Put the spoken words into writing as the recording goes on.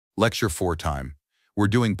Lecture 4 time. We're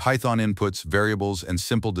doing Python inputs, variables, and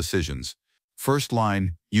simple decisions. First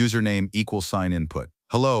line, username =, input.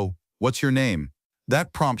 Hello, what's your name?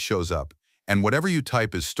 That prompt shows up, and whatever you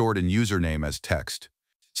type is stored in username as text.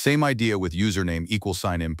 Same idea with username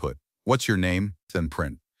 =, input. What's your name? Then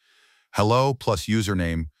print. Hello plus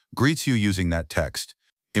username greets you using that text.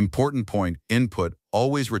 Important point, input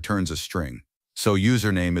always returns a string. So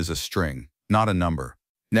username is a string, not a number.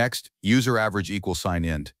 Next, user average =,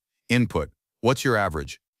 int. Input, what's your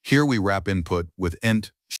average? Here we wrap input with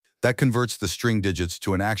int. That converts the string digits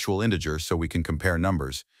to an actual integer so we can compare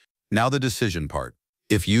numbers. Now the decision part.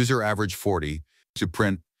 If user average 40, to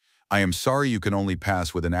print, I am sorry you can only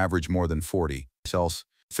pass with an average more than 40. Else,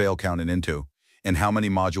 fail count in into. And how many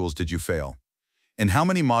modules did you fail? And how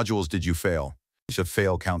many modules did you fail? So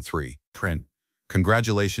fail count 3. Print,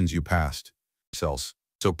 congratulations you passed. Else,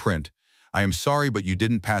 so print, I am sorry but you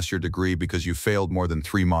didn't pass your degree because you failed more than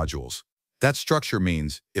 3 modules. That structure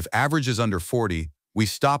means, if average is under 40, we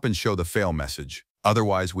stop and show the fail message.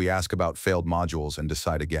 Otherwise, we ask about failed modules and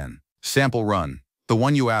decide again. Sample run, the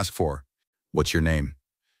one you ask for. What's your name?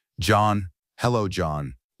 John. Hello,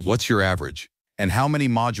 John. What's your average? And how many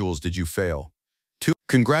modules did you fail? 2.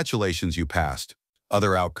 Congratulations, you passed.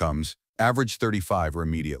 Other outcomes, average 35 or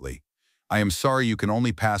immediately. I am sorry you can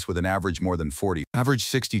only pass with an average more than 40. Average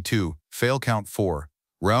 62, fail count 4.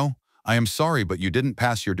 Row, I am sorry but you didn't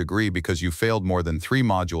pass your degree because you failed more than 3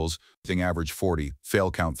 modules, average 40,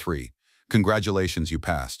 fail count 3. Congratulations, you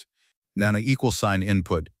passed. Now =,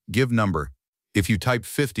 input, give number. If you type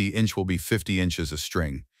 50, inch will be 50 inches a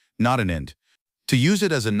string, not an int. To use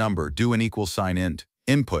it as a number, do an =, int.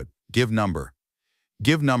 Input, give number.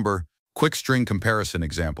 Give number, quick string comparison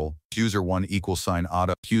example, user 1 =,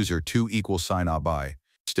 auto, user 2 =, abai,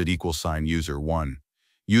 stat =, user 1.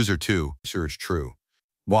 User 2, search true.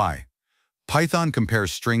 Why? Python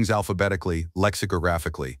compares strings alphabetically,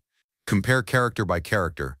 lexicographically. Compare character by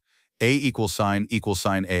character. A =,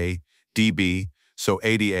 A, db, so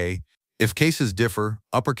ADA. If cases differ,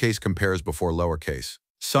 uppercase compares before lowercase.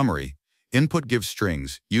 Summary. Input gives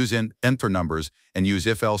strings, use int for numbers, and use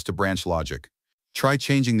if-else to branch logic. Try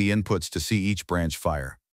changing the inputs to see each branch fire.